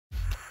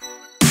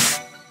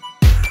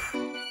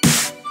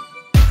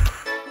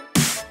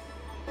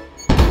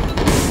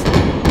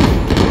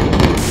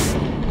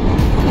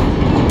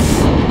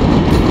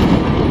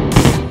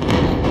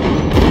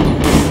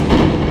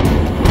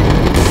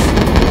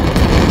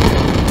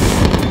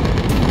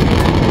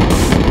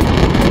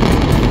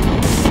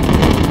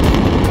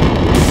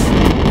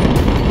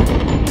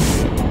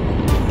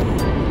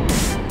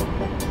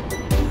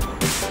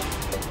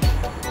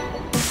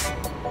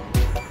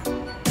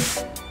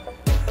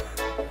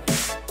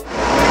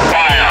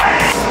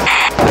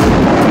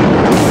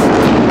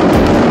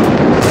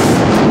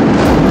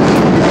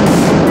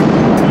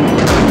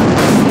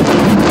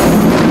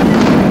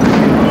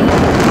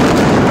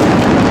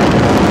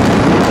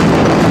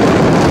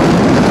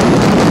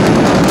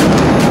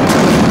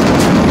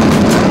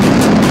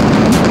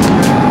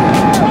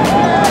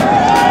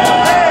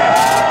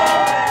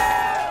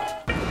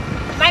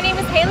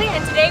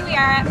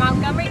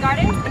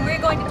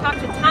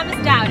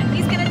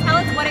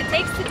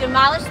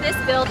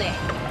building.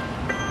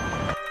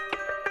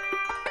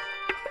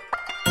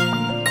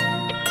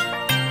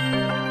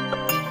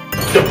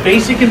 The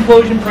basic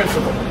implosion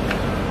principle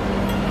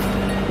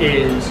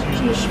is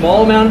using a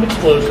small amount of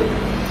explosive,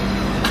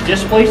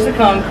 displace the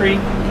concrete,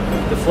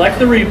 deflect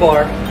the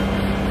rebar,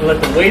 and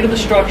let the weight of the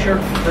structure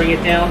bring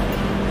it down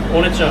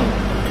on its own.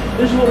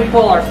 This is what we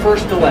call our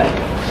first delay.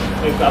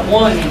 We've got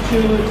 1,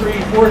 2,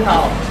 3, 4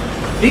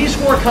 columns. These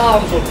 4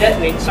 columns will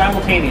detonate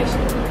simultaneously.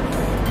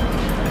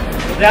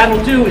 What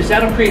that'll do is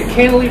that'll create a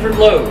cantilevered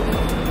load.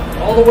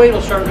 All the weight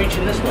will start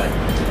reaching this way.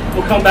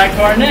 We'll come back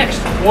to our next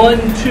 1,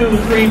 2,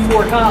 3,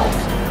 4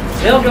 columns.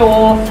 They'll go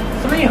off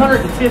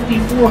 350,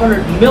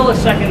 400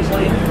 milliseconds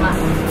later,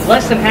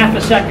 less than half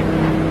a second,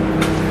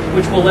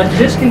 which will let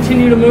this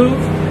continue to move,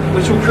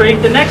 which will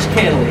create the next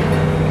cantilever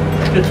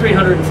to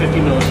 350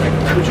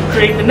 milliseconds, which will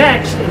create the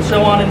next, and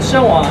so on,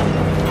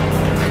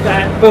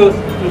 that both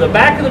through the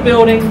back of the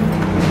building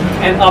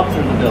and up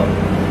through the building.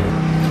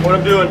 What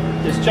I'm doing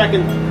is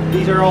checking,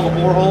 these are all the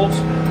boreholes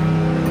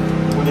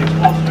where the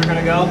explosives are going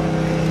to go.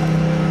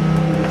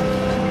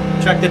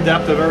 Check the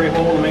depth of every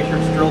hole to make sure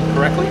it's drilled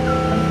correctly.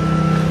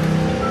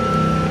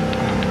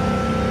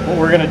 What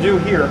we're going to do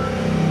here,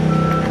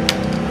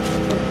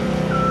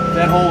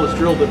 that hole is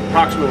drilled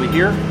approximately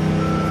here.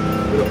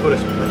 We're going to put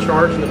a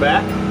charge in the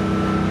back,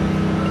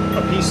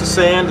 a piece of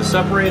sand to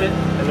separate it,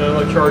 and then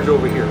another charge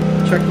over here.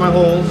 Check my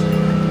holes.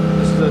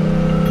 This is a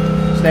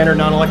standard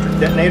non-electric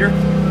detonator.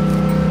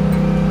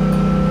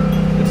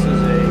 This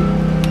is a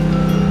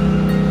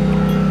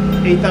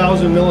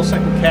 8,000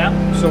 millisecond cap,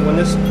 so when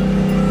this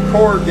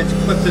cord gets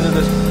clipped into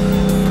this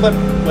clip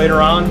later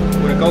on,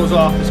 when it goes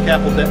off, this cap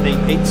will detonate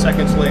 8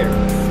 seconds later.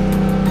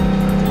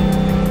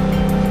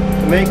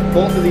 To make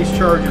both of these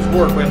charges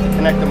work, we have to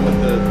connect them with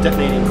the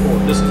detonating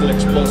cord. This is an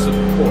explosive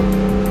cord.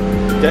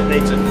 It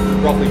detonates at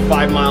roughly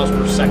 5 miles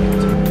per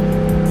second. So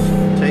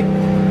take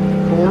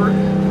cord,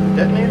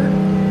 detonator.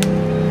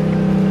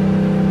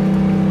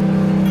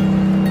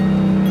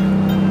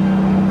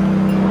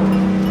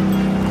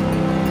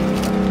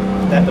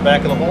 At the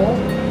back of the hole.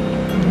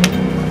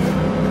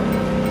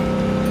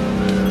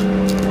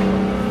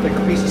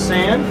 Thicker piece of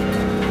sand.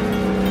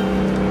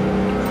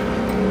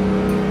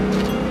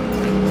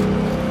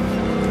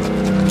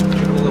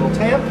 Give it a little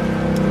tamp.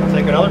 I'll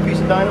take another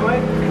piece of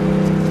dynamite.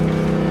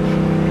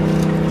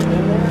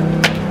 In there.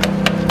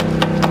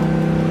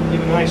 Give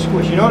it a nice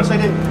squish. You notice I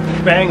didn't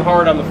bang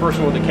hard on the first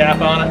one with the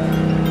cap on it.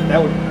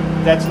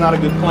 That's not a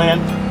good plan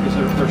because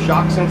they're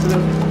shock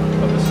sensitive.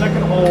 But the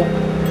second hole,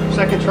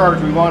 second charge,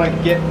 we want to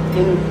get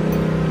in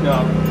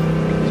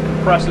as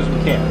compressed as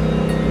we can.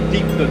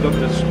 The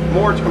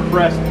more it's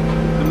compressed,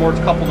 the more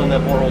it's coupled in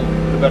that borehole,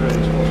 the better the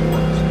explosive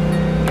works.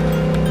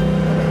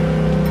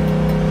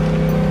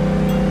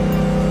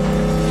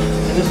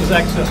 And this is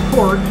excess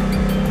cord.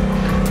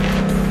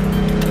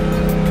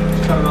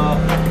 Just cut it off,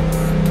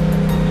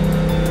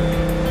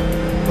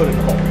 put it in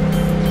the hole.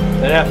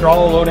 Then after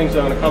all the loadings, I'm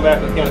going to come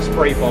back with a can of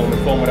spray foam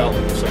and foam it out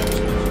like the same.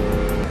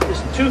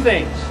 There's 2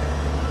 things.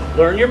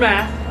 Learn your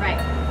math. Right.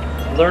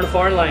 Learn a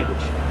foreign language.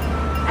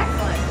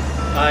 Excellent.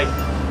 I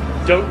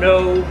don't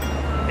know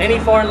any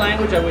foreign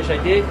language. I wish I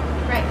did.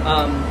 Right.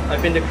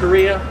 I've been to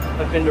Korea.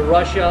 I've been to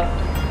Russia.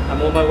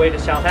 I'm on my way to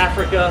South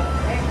Africa.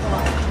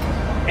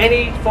 Excellent.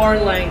 Any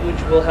foreign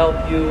language will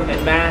help you,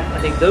 and math. I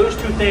think those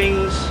 2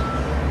 things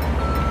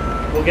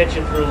will get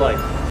you through life.